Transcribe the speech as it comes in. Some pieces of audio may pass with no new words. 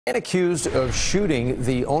Man accused of shooting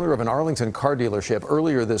the owner of an Arlington car dealership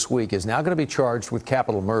earlier this week is now going to be charged with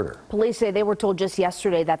capital murder. Police say they were told just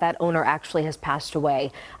yesterday that that owner actually has passed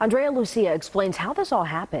away. Andrea Lucia explains how this all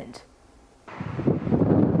happened.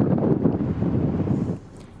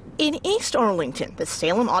 In East Arlington, the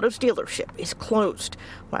Salem Autos dealership is closed,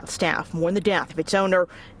 while staff mourn the death of its owner,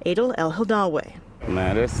 Adel Elhindawi.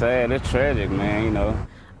 Man, it's sad, it's tragic, man, you know.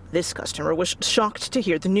 This customer was shocked to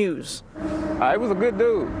hear the news. He was a good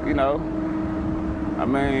dude, you know. I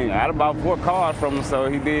mean, I had about 4 cars from him, so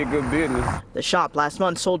he did good business. The shop last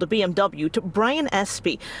month sold a BMW to Brian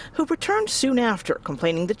Espy, who returned soon after,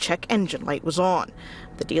 complaining the check engine light was on.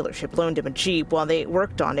 The dealership loaned him a Jeep while they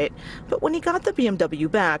worked on it, but when he got the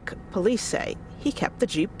BMW back, police say he kept the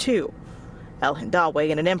Jeep too.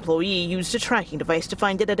 Elhindawi and an employee used a tracking device to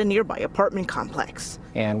find it at a nearby apartment complex.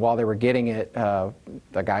 And while they were getting it, the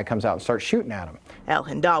guy comes out and starts shooting at him.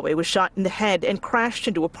 Elhindawi was shot in the head and crashed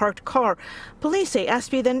into a parked car. Police say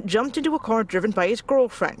Espy then jumped into a car driven by his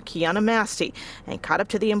girlfriend, Kiana Massey, and caught up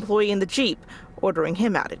to the employee in the Jeep, ordering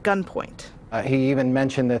him out at gunpoint. He even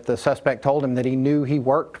mentioned that the suspect told him that he knew he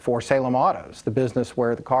worked for Salem Autos, the business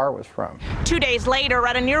where the car was from. 2 days later,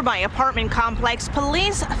 at a nearby apartment complex,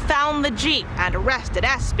 police found the Jeep and arrested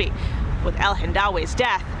Espy. With Elhindawi's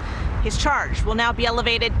death, his charge will now be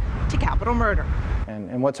elevated to capital murder.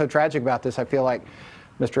 And what's so tragic about this, I feel like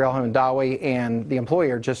Mr. Elhindawi and the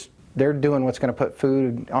employer they're doing what's going to put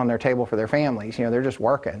food on their table for their families. You know, they're just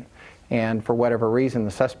working. And for whatever reason,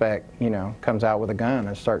 the suspect, comes out with a gun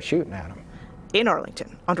and starts shooting at them. In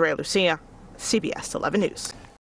Arlington, Andrea Lucia, CBS 11 News.